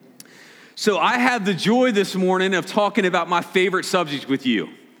So I have the joy this morning of talking about my favorite subject with you.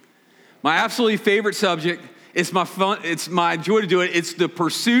 My absolutely favorite subject. It's my fun. It's my joy to do it. It's the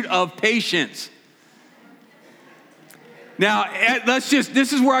pursuit of patience. Now, this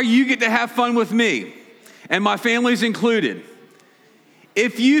is where you get to have fun with me, and my family's included.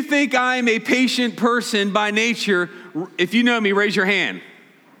 If you think I am a patient person by nature, if you know me, raise your hand.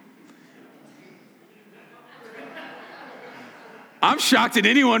 I'm shocked that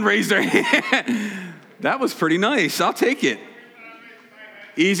anyone raised their hand. That was pretty nice. I'll take it.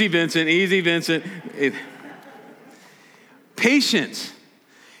 Easy, Vincent. Easy, Vincent. Patience.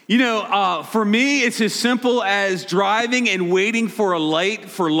 You know, for me, it's as simple as driving and waiting for a light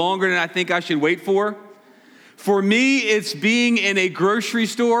for longer than I think I should wait for. For me, it's being in a grocery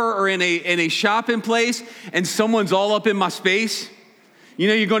store or in a shopping place and someone's all up in my space. You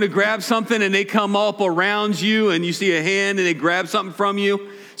know, you're going to grab something and they come up around you and you see a hand and they grab something from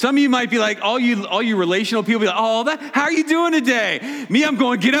you. Some of you might be like, all you relational people be like, how are you doing today? Me, I'm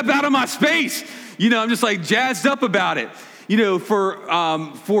going, get up out of my space. You know, I'm just like jazzed up about it. You know,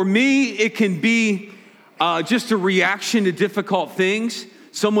 for me, it can be just a reaction to difficult things,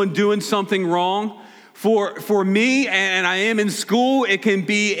 someone doing something wrong. For me, and I am in school, it can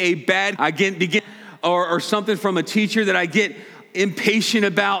be a bad, or something from a teacher that I get impatient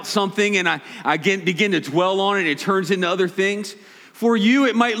about something and I begin to dwell on it and it turns into other things. For you,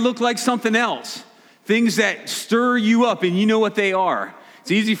 it might look like something else. Things that stir you up and you know what they are.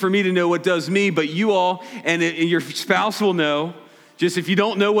 It's easy for me to know what does me, but you all and your spouse will know. Just if you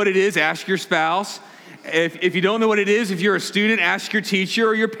don't know what it is, ask your spouse. If you don't know what it is, if you're a student, ask your teacher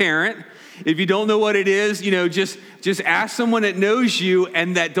or your parent. If you don't know what it is, you know, just ask someone that knows you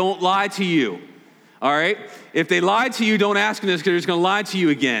and that don't lie to you. All right? If they lied to you, don't ask them this because they're just going to lie to you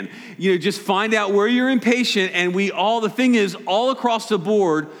again. You know, just find out where you're impatient. And the thing is, all across the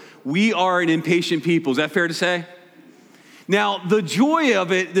board, we are an impatient people. Is that fair to say? Now, the joy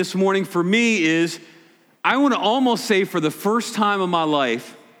of it this morning for me is, I want to almost say for the first time in my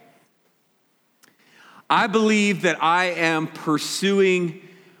life, I believe that I am pursuing,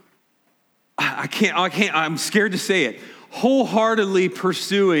 I'm scared to say it, wholeheartedly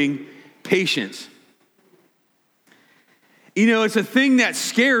pursuing patience. You know, it's a thing that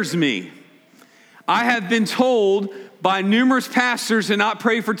scares me. I have been told by numerous pastors to not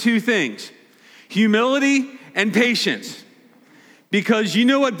pray for two things, humility and patience. Because you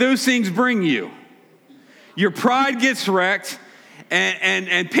know what those things bring you. Your pride gets wrecked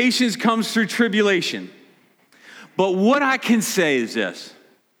and patience comes through tribulation. But what I can say is this.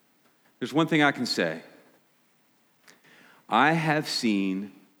 There's one thing I can say. I have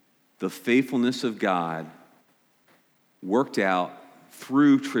seen the faithfulness of God worked out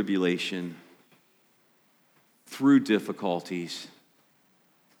through tribulation, through difficulties,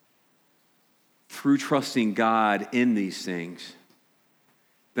 through trusting God in these things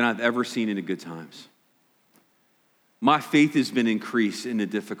than I've ever seen in the good times. My faith has been increased in the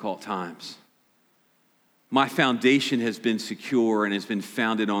difficult times. My foundation has been secure and has been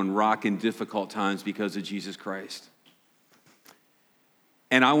founded on rock in difficult times because of Jesus Christ.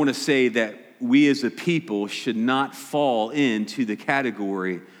 And I want to say that we as a people should not fall into the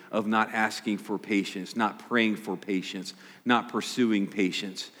category of not asking for patience, not praying for patience, not pursuing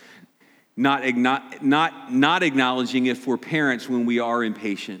patience, not acknowledging if we're parents when we are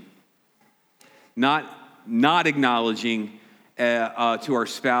impatient, not acknowledging to our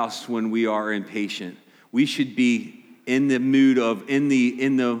spouse when we are impatient. We should be in the mood of, in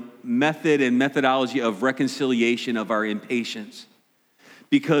the method and methodology of reconciliation of our impatience.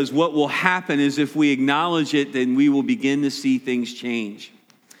 Because what will happen is if we acknowledge it, then we will begin to see things change.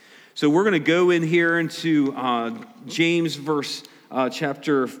 So we're going to go in here into James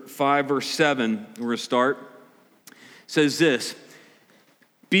chapter 5, verse 7. We're going to start. It says this,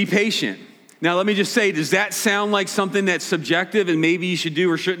 be patient. Now let me just say, does that sound like something that's subjective and maybe you should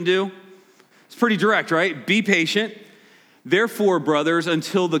do or shouldn't do? It's pretty direct, right? Be patient. Therefore, brothers,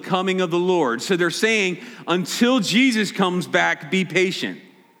 until the coming of the Lord. So they're saying, until Jesus comes back, be patient.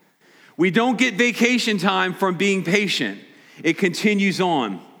 We don't get vacation time from being patient. It continues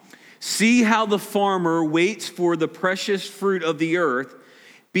on. See how the farmer waits for the precious fruit of the earth,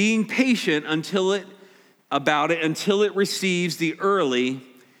 being patient until it receives the early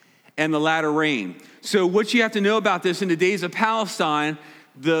and the latter rain. So what you have to know about this, in the days of Palestine,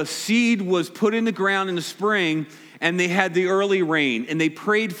 the seed was put in the ground in the spring, and they had the early rain, and they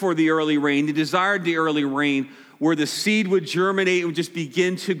prayed for the early rain. They desired the early rain where the seed would germinate and just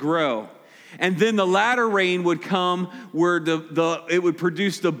begin to grow. And then the latter rain would come where it would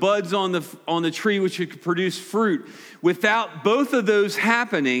produce the buds on the tree, which would produce fruit. Without both of those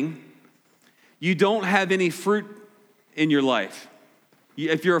happening, you don't have any fruit in your life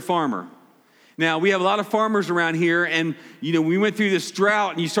if you're a farmer. Now, we have a lot of farmers around here, and, we went through this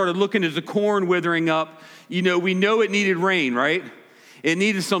drought, and you started looking at the corn withering up. We know it needed rain, right? It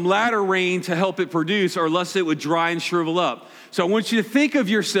needed some latter rain to help it produce, or else it would dry and shrivel up. So I want you to think of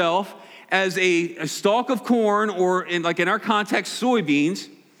yourself as a stalk of corn, or in our context, soybeans,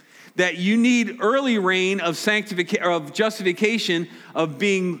 that you need early rain of justification, of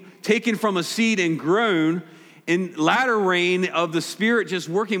being taken from a seed and grown, in latter rain of the Spirit just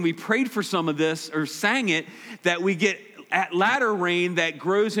working. We prayed for some of this, or sang it, that we get at latter rain that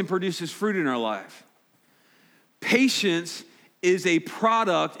grows and produces fruit in our life. Patience is a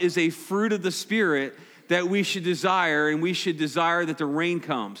product, is a fruit of the Spirit that we should desire, and we should desire that the rain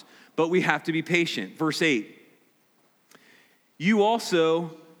comes. But we have to be patient. Verse 8. You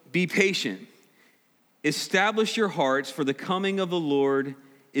also be patient. Establish your hearts, for the coming of the Lord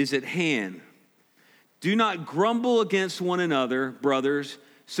is at hand. Do not grumble against one another, brothers,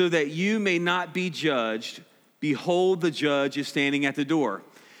 so that you may not be judged. Behold, the judge is standing at the door.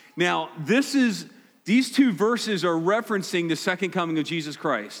 Now, these two verses are referencing the second coming of Jesus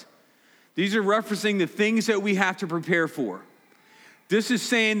Christ. These are referencing the things that we have to prepare for. This is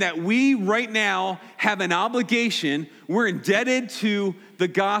saying that we right now have an obligation. We're indebted to the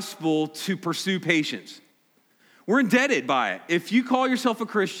gospel to pursue patience. We're indebted by it. If you call yourself a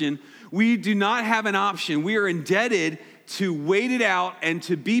Christian, we do not have an option. We are indebted to wait it out and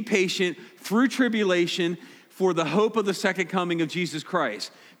to be patient through tribulation for the hope of the second coming of Jesus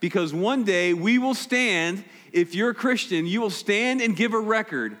Christ. Because one day we will stand, if you're a Christian, you will stand and give a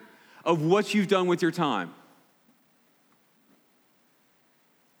record of what you've done with your time.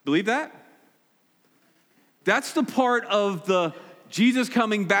 Believe that? That's the part of the Jesus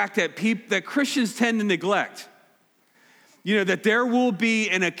coming back that Christians tend to neglect. That there will be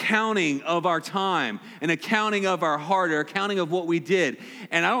an accounting of our time, an accounting of our heart, or accounting of what we did.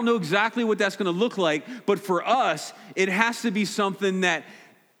 And I don't know exactly what that's going to look like, but for us, it has to be something that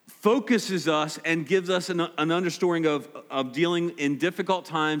focuses us and gives us an understanding of dealing in difficult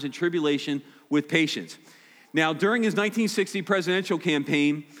times and tribulation with patience. Now, during his 1960 presidential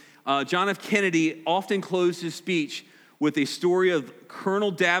campaign, John F. Kennedy often closed his speech with a story of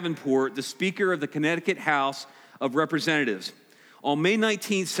Colonel Davenport, the Speaker of the Connecticut House of Representatives. On May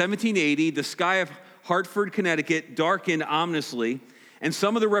 19, 1780, the sky of Hartford, Connecticut darkened ominously, and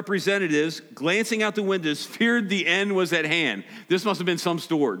some of the representatives, glancing out the windows, feared the end was at hand. This must have been some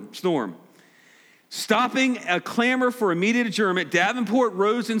storm. Stopping a clamor for immediate adjournment, Davenport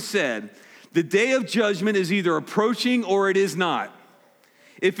rose and said, "The day of judgment is either approaching or it is not.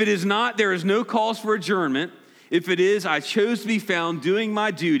 If it is not, there is no cause for adjournment. If it is, I chose to be found doing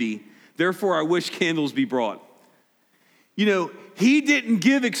my duty. Therefore, I wish candles be brought." He didn't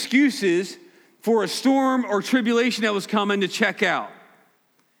give excuses for a storm or tribulation that was coming to check out.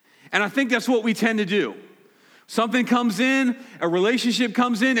 And I think that's what we tend to do. Something comes in, a relationship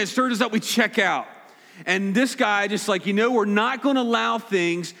comes in, it stirs us up, we check out. And this guy just we're not going to allow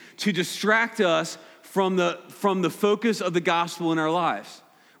things to distract us from the focus of the gospel in our lives.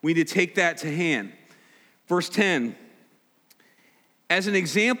 We need to take that to hand. Verse 10, as an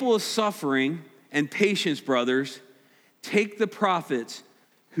example of suffering and patience, brothers, take the prophets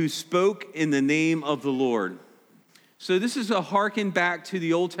who spoke in the name of the Lord. So this is a hearken back to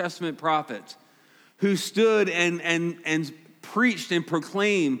the Old Testament prophets who stood and preached and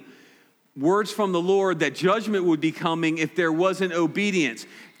proclaimed words from the Lord that judgment would be coming if there wasn't obedience.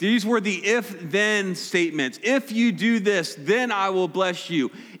 These were the if-then statements. If you do this, then I will bless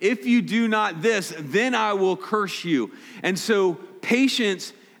you. If you do not this, then I will curse you. And so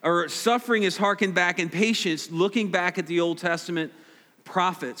patience or suffering is hearkened back, and patience, looking back at the Old Testament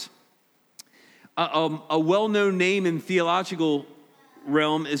prophets. A well-known name in theological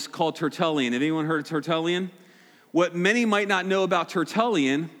realm is called Tertullian. Have anyone heard of Tertullian? What many might not know about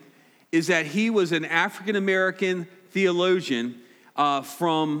Tertullian is that he was an African-American theologian his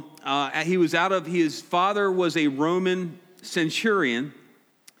father was a Roman centurion,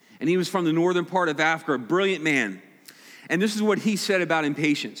 and he was from the northern part of Africa, a brilliant man. And this is what he said about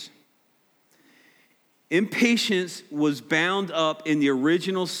impatience. Impatience was bound up in the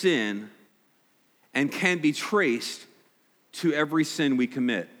original sin and can be traced to every sin we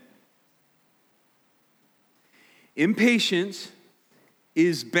commit. Impatience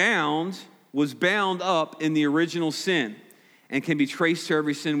was bound up in the original sin and can be traced to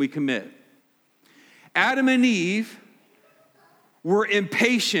every sin we commit. Adam and Eve were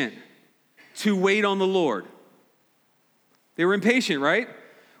impatient to wait on the Lord. They were impatient, right?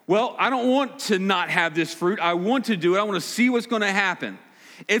 Well, I don't want to not have this fruit. I want to do it. I want to see what's going to happen.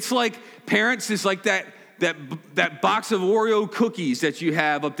 It's like, parents, it's like that box of Oreo cookies that you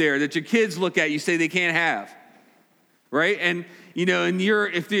have up there that your kids look at, you say they can't have, right? And,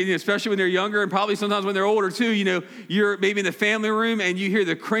 especially when they're younger and probably sometimes when they're older too, you're maybe in the family room and you hear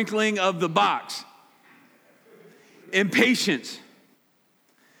the crinkling of the box. Impatience.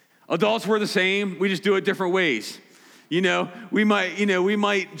 Adults, we're the same. We just do it different ways. We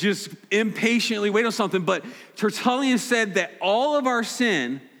might just impatiently wait on something, but Tertullian said that all of our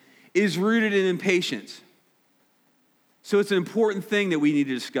sin is rooted in impatience. So it's an important thing that we need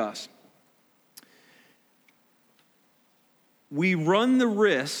to discuss. We run the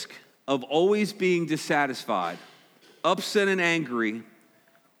risk of always being dissatisfied, upset and angry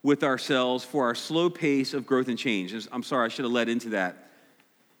with ourselves for our slow pace of growth and change. I'm sorry, I should have led into that.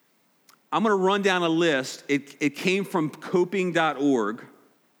 I'm going to run down a list. It came from coping.org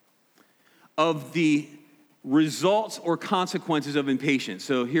of the results or consequences of impatience.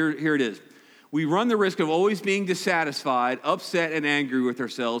 So here it is. We run the risk of always being dissatisfied, upset, and angry with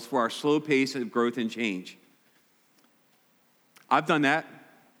ourselves for our slow pace of growth and change. I've done that.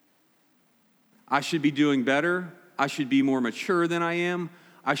 I should be doing better. I should be more mature than I am.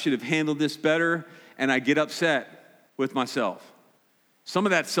 I should have handled this better. And I get upset with myself. Some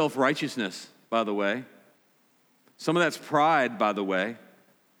of that's self-righteousness, by the way. Some of that's pride, by the way.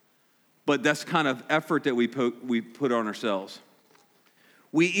 But that's kind of effort that we put on ourselves.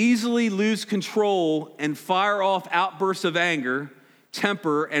 We easily lose control and fire off outbursts of anger,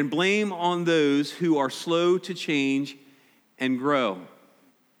 temper, and blame on those who are slow to change and grow.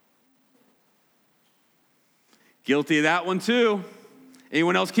 Guilty of that one too.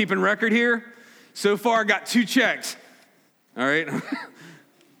 Anyone else keeping record here? So far, I got 2 checks. All right.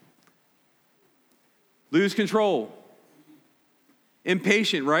 Lose control.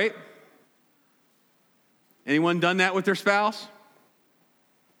 Impatient, right? Anyone done that with their spouse?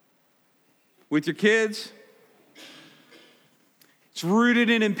 With your kids? It's rooted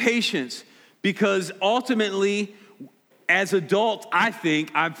in impatience because ultimately, as adults, I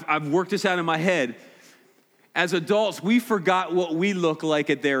think, I've worked this out in my head. As adults, we forgot what we look like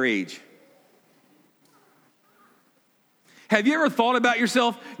at their age. Have you ever thought about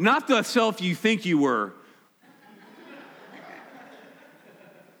yourself? Not the self you think you were.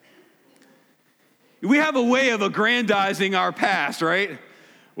 We have a way of aggrandizing our past, right?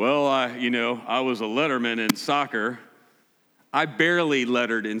 Well, I was a letterman in soccer. I barely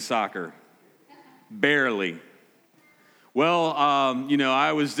lettered in soccer. Barely. Well,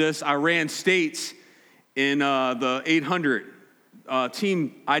 I was this. I ran states in the 800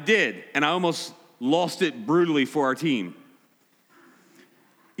 team. I did, and I almost lost it brutally for our team.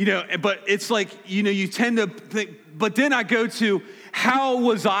 But it's like, you tend to think, but then I go to, how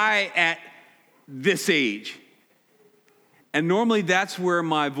was I at this age? And normally that's where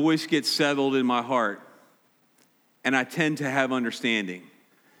my voice gets settled in my heart. And I tend to have understanding.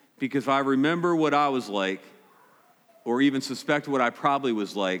 Because if I remember what I was like, or even suspect what I probably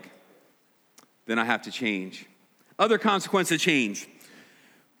was like, then I have to change. Other consequence of change.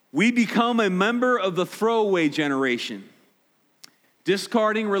 We become a member of the throwaway generation.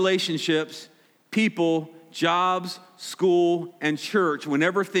 Discarding relationships, people, jobs, school, and church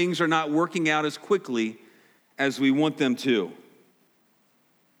whenever things are not working out as quickly as we want them to.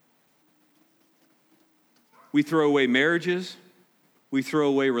 We throw away marriages. We throw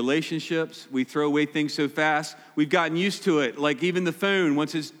away relationships. We throw away things so fast. We've gotten used to it. Like even the phone,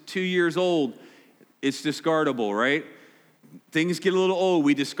 once it's 2 years old, it's discardable, right? Things get a little old,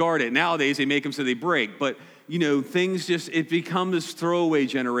 we discard it. Nowadays, they make them so they break. But, things it becomes this throwaway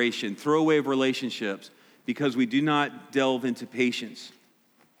generation, throwaway of relationships, because we do not delve into patience.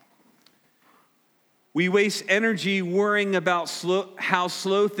 We waste energy worrying about how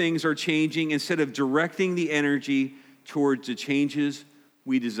slow things are changing instead of directing the energy towards the changes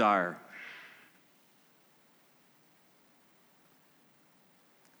we desire.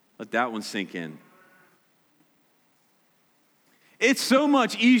 Let that one sink in. It's so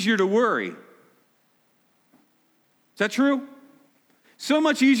much easier to worry. Is that true? So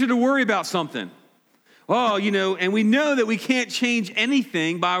much easier to worry about something. Oh, and we know that we can't change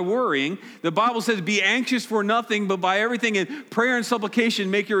anything by worrying. The Bible says, be anxious for nothing, but by everything in prayer and supplication,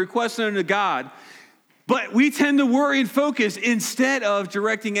 make your requests known to God. But we tend to worry and focus instead of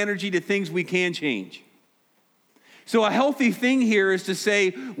directing energy to things we can change. So a healthy thing here is to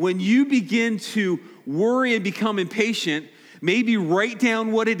say, when you begin to worry and become impatient, maybe write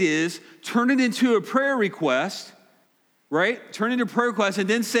down what it is, turn it into a prayer request, right? Turn it into a prayer request and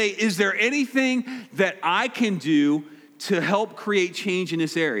then say, is there anything that I can do to help create change in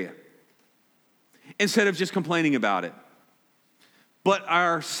this area? Instead of just complaining about it. But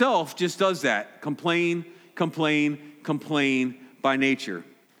our self just does that. Complain, complain, complain by nature.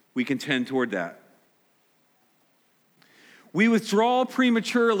 We can tend toward that. We withdraw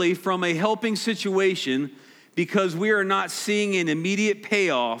prematurely from a helping situation because we are not seeing an immediate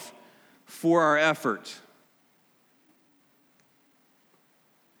payoff for our efforts.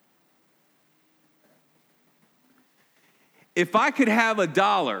 If I could have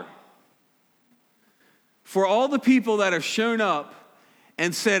 $1 for all the people that have shown up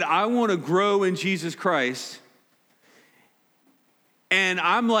and said, I want to grow in Jesus Christ, and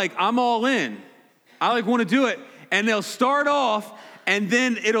I'm all in. I want to do it. And they'll start off, and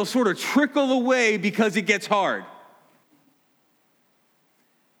then it'll sort of trickle away because it gets hard.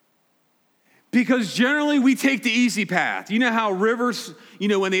 Because generally we take the easy path. You know how rivers,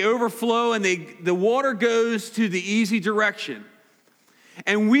 when they overflow and the water goes to the easy direction.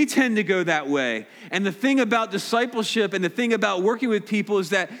 And we tend to go that way. And the thing about discipleship and the thing about working with people is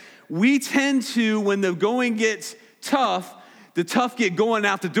that we tend to, when the going gets tough, the tough get going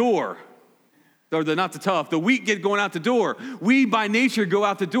out the door. Or the weak get going out the door. We, by nature, go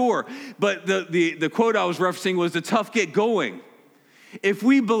out the door. But the quote I was referencing was the tough get going. If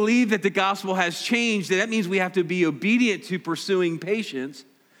we believe that the gospel has changed, then that means we have to be obedient to pursuing patience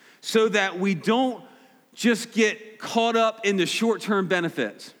so that we don't just get caught up in the short-term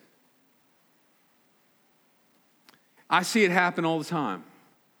benefits. I see it happen all the time.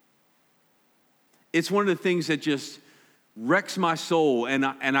 It's one of the things that just wrecks my soul, and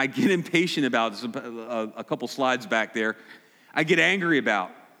I get impatient about. There's a couple slides back there. I get angry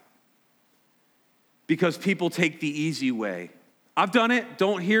about because people take the easy way. I've done it.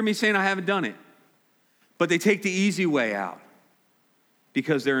 Don't hear me saying I haven't done it. But they take the easy way out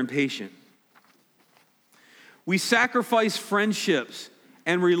because they're impatient. We sacrifice friendships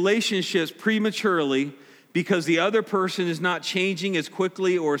and relationships prematurely because the other person is not changing as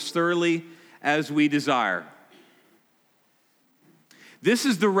quickly or as thoroughly as we desire. This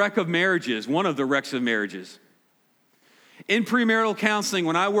is the wreck of marriages, one of the wrecks of marriages. In premarital counseling,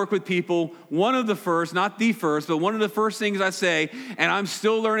 when I work with people, one of the first, not the first, but one of the first things I say, and I'm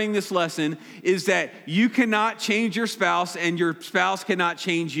still learning this lesson, is that you cannot change your spouse and your spouse cannot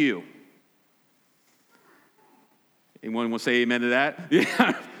change you. Anyone want to say amen to that?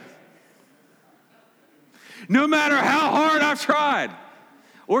 Yeah. No matter how hard I've tried,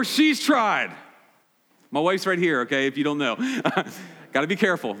 or she's tried. My wife's right here, okay, if you don't know. Got to be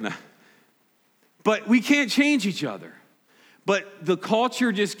careful. But we can't change each other. But the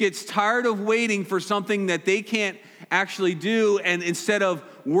culture just gets tired of waiting for something that they can't actually do, and instead of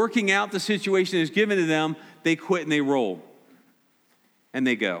working out the situation that's given to them, they quit and they roll. And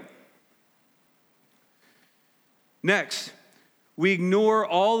they go. Next, we ignore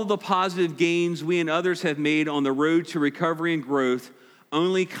all of the positive gains we and others have made on the road to recovery and growth,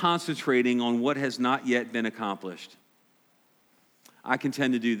 only concentrating on what has not yet been accomplished. I can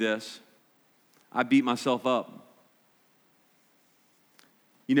tend to do this. I beat myself up.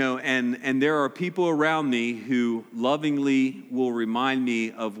 And there are people around me who lovingly will remind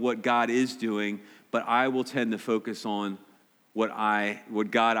me of what God is doing, but I will tend to focus on what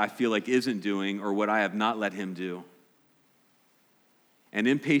God I feel like isn't doing or what I have not let him do. An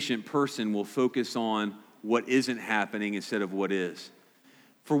impatient person will focus on what isn't happening instead of what is.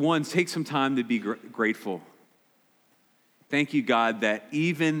 For one, take some time to be grateful. Thank you, God, that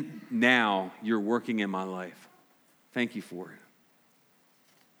even now you're working in my life. Thank you for it.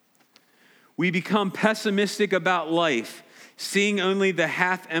 We become pessimistic about life, seeing only the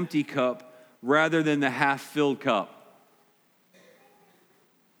half-empty cup rather than the half-filled cup.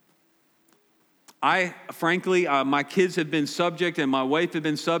 Frankly, my kids have been subject, and my wife have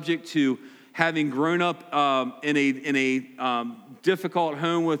been subject to having grown up in a difficult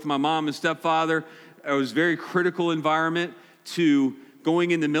home with my mom and stepfather. It was a very critical environment, to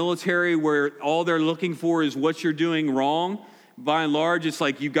going in the military where all they're looking for is what you're doing wrong. By and large, it's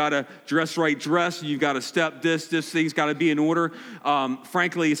like you've got to dress right, you've got to step this thing's got to be in order.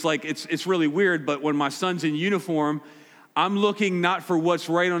 Frankly, it's like it's really weird, but when my son's in uniform, I'm looking not for what's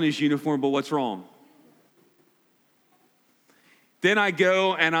right on his uniform, but what's wrong. Then I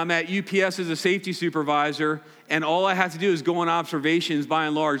go and I'm at UPS as a safety supervisor, and all I have to do is go on observations, by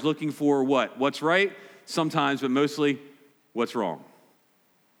and large, looking for what? What's right? Sometimes, but mostly, what's wrong?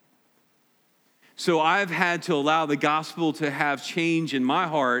 So I've had to allow the gospel to have change in my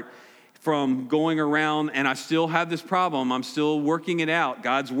heart from going around, and I still have this problem. I'm still working it out.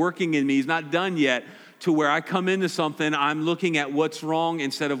 God's working in me. He's not done yet, to where I come into something, I'm looking at what's wrong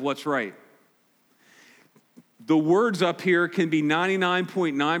instead of what's right. The words up here can be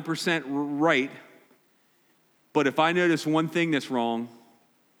 99.9% right, But if I notice one thing that's wrong,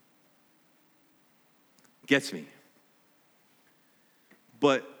 it gets me.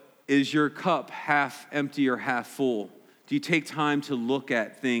 But is your cup half empty or half full? Do you take time to look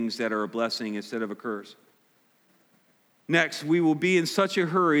at things that are a blessing instead of a curse? Next, we will be in such a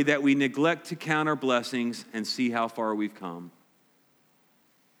hurry that we neglect to count our blessings and see how far we've come.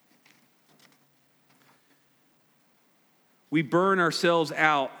 We burn ourselves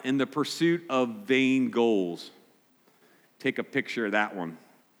out in the pursuit of vain goals. Take a picture of that one.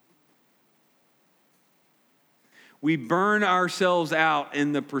 We burn ourselves out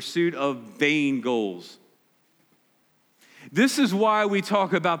in the pursuit of vain goals. This is why we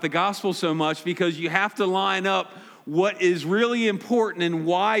talk about the gospel so much, because you have to line up what is really important and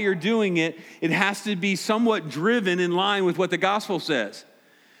why you're doing it. It has to be somewhat driven in line with what the gospel says.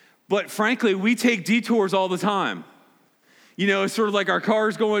 But frankly, we take detours all the time. You know, it's sort of like our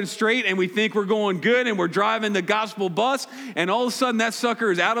car's going straight and we think we're going good and we're driving the gospel bus, and all of a sudden that sucker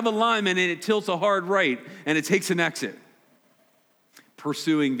is out of alignment and it tilts a hard right and it takes an exit.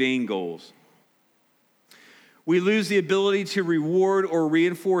 Pursuing vain goals. We lose the ability to reward or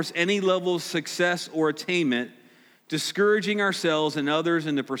reinforce any level of success or attainment, discouraging ourselves and others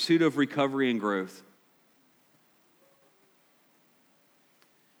in the pursuit of recovery and growth.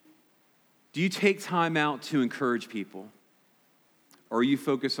 Do you take time out to encourage people? Or are you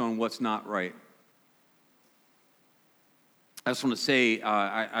focused on what's not right? I just want to say,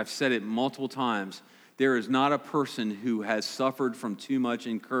 I've said it multiple times, there is not a person who has suffered from too much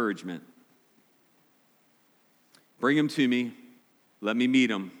encouragement. Bring them to me. Let me meet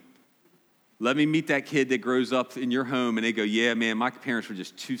them. Let me meet that kid that grows up in your home and they go, yeah, man, my parents were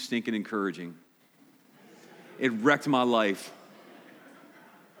just too stinking encouraging. It wrecked my life.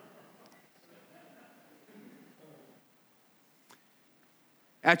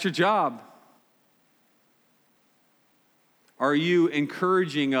 At your job, are you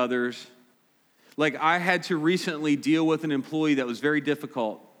encouraging others? Like, I had to recently deal with an employee that was very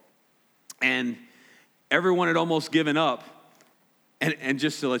difficult, and everyone had almost given up. And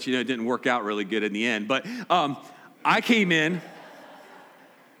just to let you know, it didn't work out really good in the end. But I came in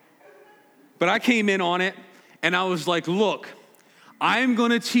on it, and I was like, look, I'm going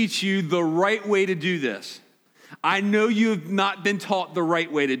to teach you the right way to do this. I know you have not been taught the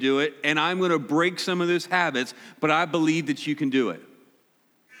right way to do it, and I'm going to break some of those habits, but I believe that you can do it.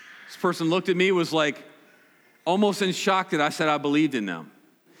 This person looked at me, was like almost in shock that I said I believed in them.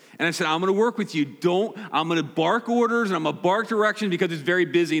 And I said, I'm going to work with you. I'm going to bark orders and I'm going to bark directions because it's very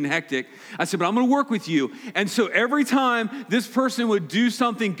busy and hectic. I said, but I'm going to work with you. And so every time this person would do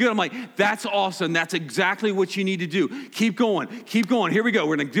something good, I'm like, that's awesome. That's exactly what you need to do. Keep going. Keep going. Here we go.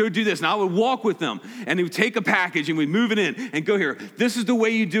 We're going to go do this. And I would walk with them and they would take a package and we'd move it in and go here. This is the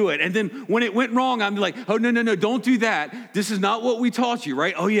way you do it. And then when it went wrong, I'm like, oh, no, don't do that. This is not what we taught you,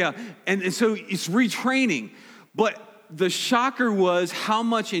 right? Oh, yeah. And so it's retraining. But the shocker was how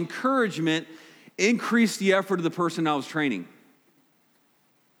much encouragement increased the effort of the person I was training.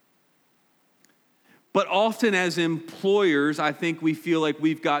 But often as employers, I think we feel like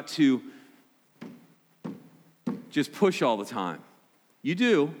we've got to just push all the time. You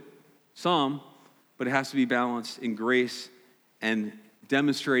do, some, but it has to be balanced in grace and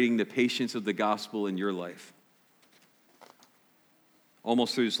demonstrating the patience of the gospel in your life.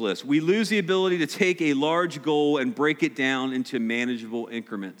 Almost through this list. We lose the ability to take a large goal and break it down into manageable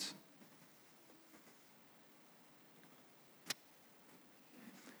increments.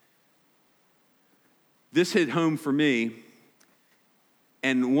 This hit home for me,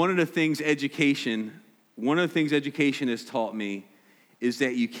 and one of the things education has taught me is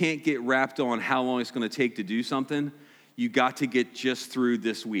that you can't get wrapped on how long it's going to take to do something. You got to get just through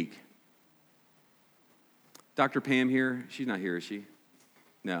this week. Dr. Pam here, she's not here, is she?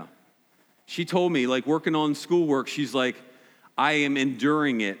 No. She told me, like working on schoolwork, she's like, I am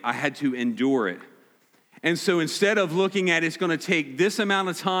enduring it. I had to endure it. And so instead of looking at it's going to take this amount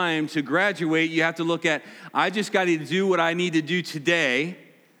of time to graduate, you have to look at, I just got to do what I need to do today,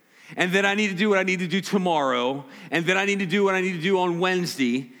 and then I need to do what I need to do tomorrow, and then I need to do what I need to do on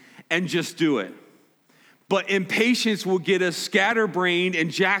Wednesday, and just do it. But impatience will get us scatterbrained and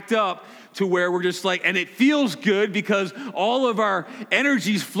jacked up to where we're just like, and it feels good because all of our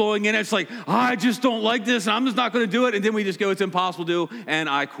energy's flowing in. It's like, I just don't like this, and I'm just not going to do it. And then we just go, it's impossible to do, and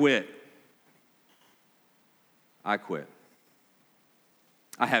I quit. I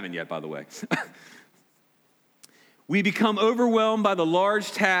haven't yet, by the way. We become overwhelmed by the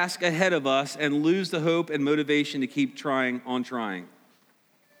large task ahead of us and lose the hope and motivation to keep trying.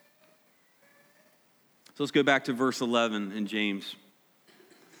 So let's go back to verse 11 in James.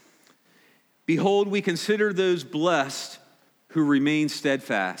 Behold, we consider those blessed who remain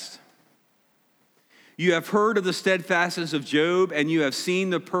steadfast. You have heard of the steadfastness of Job, and you have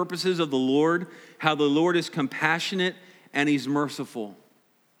seen the purposes of the Lord, how the Lord is compassionate and he's merciful.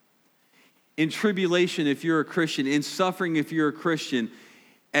 In tribulation, if you're a Christian, in suffering, if you're a Christian,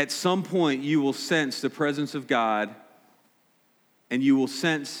 at some point you will sense the presence of God, and you will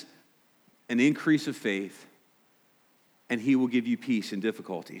sense an increase of faith, and he will give you peace in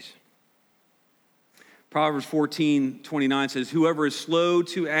difficulties. Proverbs 14:29 says, whoever is slow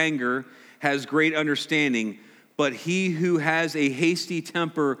to anger has great understanding, but he who has a hasty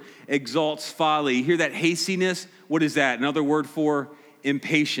temper exalts folly. You hear that hastiness? What is that? Another word for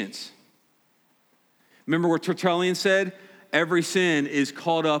impatience. Remember what Tertullian said? Every sin is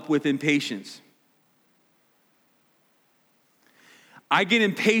caught up with impatience. I get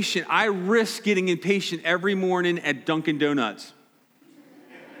impatient. I risk getting impatient every morning at Dunkin' Donuts.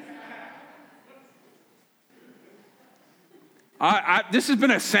 This has been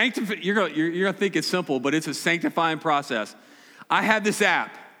a sanctifying, you're going to think it's simple, but it's a sanctifying process. I have this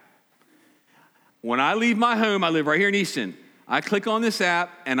app. When I leave my home, I live right here in Easton. I click on this app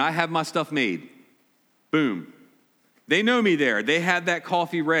and I have my stuff made. Boom. They know me there. They have that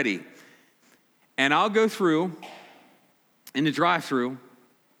coffee ready. And I'll go through in the drive-thru,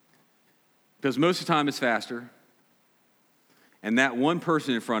 because most of the time it's faster. And that one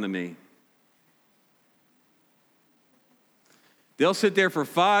person in front of me, they'll sit there for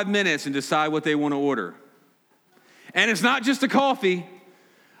 5 minutes and decide what they want to order. And it's not just a coffee.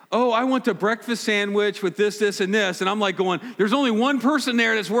 Oh, I want the breakfast sandwich with this, this, and this. And I'm like going, there's only one person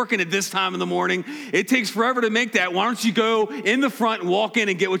there that's working at this time in the morning. It takes forever to make that. Why don't you go in the front and walk in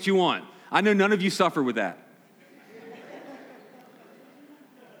and get what you want? I know none of you suffer with that.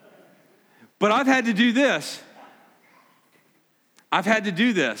 But I've had to do this.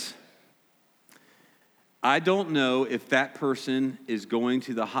 I don't know if that person is going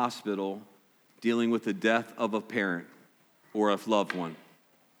to the hospital dealing with the death of a parent or a loved one.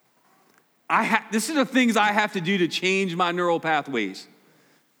 This is the things I have to do to change my neural pathways.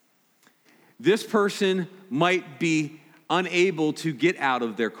 This person might be unable to get out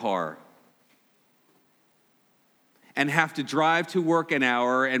of their car and have to drive to work an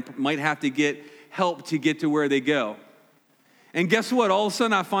hour and might have to get help to get to where they go. And guess what? All of a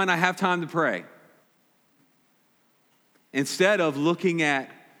sudden I find I have time to pray, instead of looking at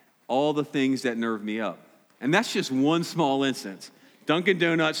all the things that nerve me up. And that's just one small instance. Dunkin'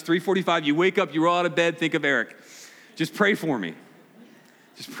 Donuts, 3:45, you wake up, you roll out of bed, think of Eric. Just pray for me.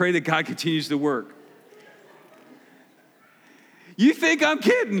 Just pray that God continues to work. You think I'm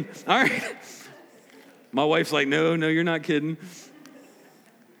kidding, all right? My wife's like, no, you're not kidding.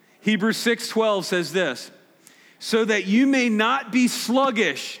 Hebrews 6:12 says this, so that you may not be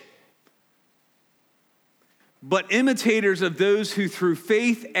sluggish, but imitators of those who through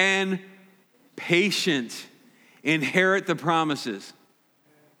faith and patience inherit the promises.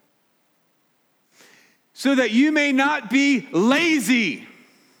 So that you may not be lazy,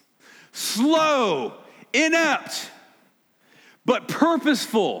 slow, inept, but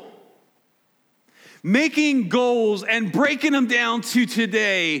purposeful, making goals and breaking them down to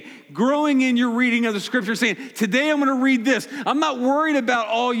today, growing in your reading of the scripture, saying, today I'm going to read this. I'm not worried about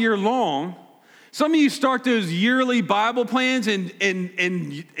all year long. Some of you start those yearly Bible plans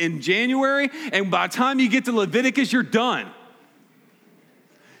in January, and by the time you get to Leviticus, you're done.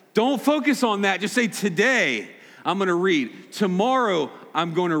 Don't focus on that. Just say, today I'm going to read. Tomorrow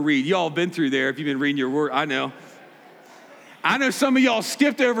I'm going to read. Y'all have been through there if you've been reading your word. I know some of y'all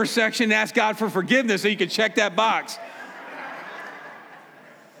skipped over a section and asked God for forgiveness so you could check that box.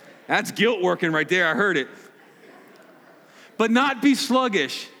 That's guilt working right there. I heard it. But not be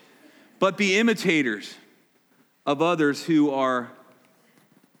sluggish, but be imitators of others who are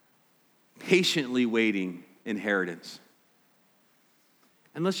patiently waiting inheritance.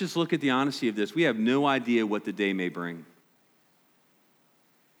 And let's just look at the honesty of this. We have no idea what the day may bring.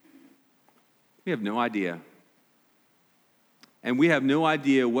 We have no idea. And we have no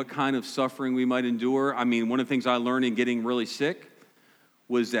idea what kind of suffering we might endure. I mean, one of the things I learned in getting really sick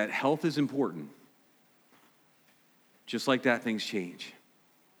was that health is important. Just like that, things change.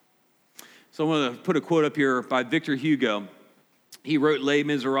 So I'm going to put a quote up here by Victor Hugo. He wrote Les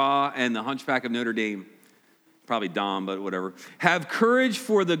Miserables and The Hunchback of Notre Dame. Probably Dom, but whatever. Have courage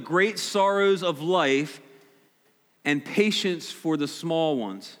for the great sorrows of life and patience for the small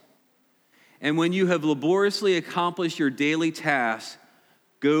ones. And when you have laboriously accomplished your daily tasks,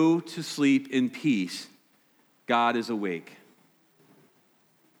 go to sleep in peace. God is awake.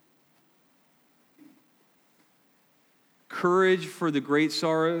 Courage for the great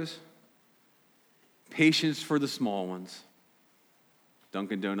sorrows. patience for the small ones.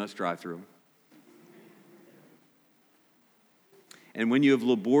 Dunkin' Donuts drive-thru. And when you have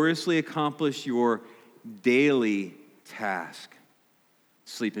laboriously accomplished your daily task,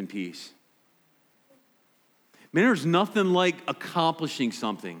 sleep in peace. Man, there's nothing like accomplishing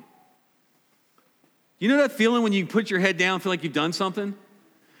something. You know that feeling when you put your head down and feel like you've done something?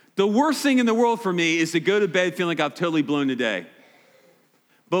 The worst thing in the world for me is to go to bed feeling like I've totally blown the day.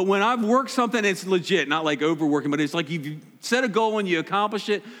 But when I've worked something, it's legit, not like overworking, but it's like you've set a goal and you accomplish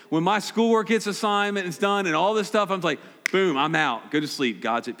it. When my schoolwork gets assigned and it's done and all this stuff, I'm like, boom, I'm out. Go to sleep.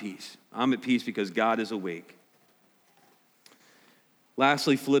 God's at peace. I'm at peace because God is awake.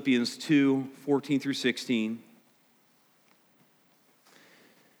 Lastly, Philippians 2:14-16.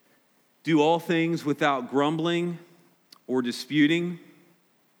 Do all things without grumbling or disputing,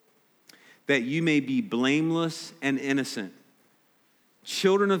 that you may be blameless and innocent,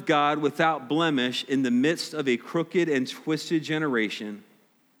 children of God without blemish in the midst of a crooked and twisted generation,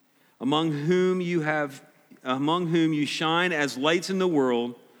 among whom you shine as lights in the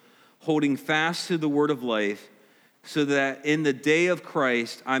world, holding fast to the word of life, so that in the day of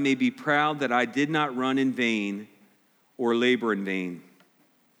Christ I may be proud that I did not run in vain or labor in vain.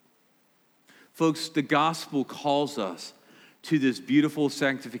 Folks, the gospel calls us to this beautiful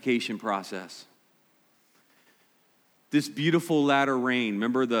sanctification process. This beautiful latter rain.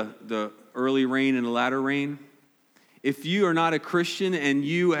 Remember the early rain and the latter rain? If you are not a Christian and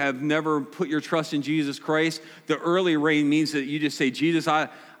you have never put your trust in Jesus Christ, the early rain means that you just say, Jesus, I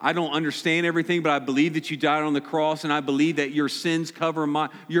don't understand everything, but I believe that you died on the cross, and I believe that your sins cover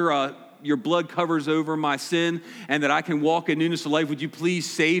your blood covers over my sin, and that I can walk in newness of life. Would you please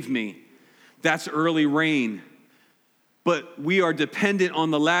save me? That's early rain. But we are dependent on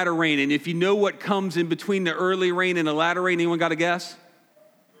the latter rain. And if you know what comes in between the early rain and the latter rain, anyone got a guess?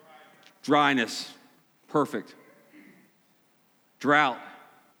 Dryness. Perfect. Drought.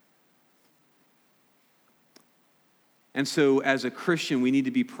 And so as a Christian, we need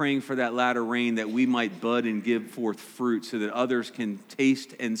to be praying for that latter rain, that we might bud and give forth fruit so that others can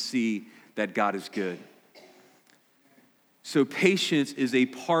taste and see that God is good. So patience is a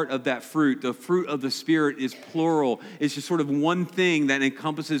part of that fruit. The fruit of the Spirit is plural. It's just sort of one thing that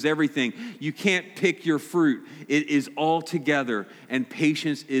encompasses everything. You can't pick your fruit. It is all together, and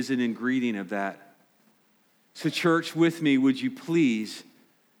patience is an ingredient of that. So church, with me, would you please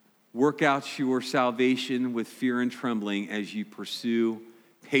work out your salvation with fear and trembling as you pursue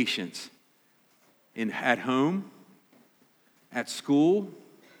patience at home, at school,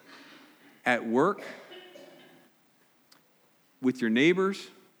 at work, with your neighbors,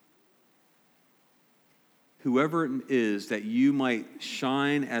 whoever it is, that you might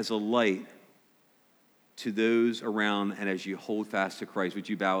shine as a light to those around, and as you hold fast to Christ. Would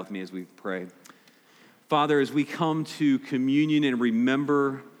you bow with me as we pray? Father, as we come to communion and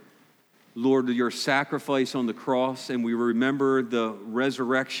remember, Lord, your sacrifice on the cross, and we remember the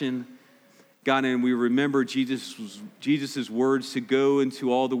resurrection, God, and we remember Jesus' words to go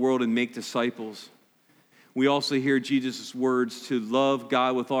into all the world and make disciples. We also hear Jesus' words to love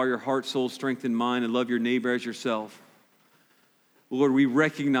God with all your heart, soul, strength, and mind, and love your neighbor as yourself. Lord, we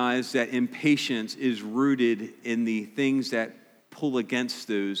recognize that impatience is rooted in the things that pull against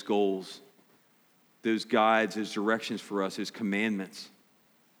those goals, those guides, those directions for us, those commandments.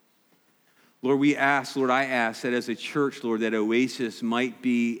 Lord, I ask that as a church, Lord, that Oasis might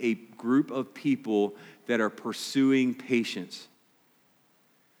be a group of people that are pursuing patience.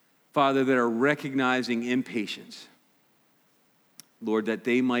 Father, that are recognizing impatience. Lord, that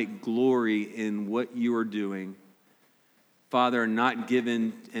they might glory in what you are doing. Father, not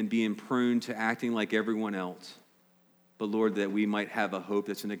given and being prone to acting like everyone else. But Lord, that we might have a hope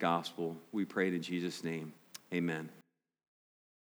that's in the gospel. We pray in Jesus' name. Amen.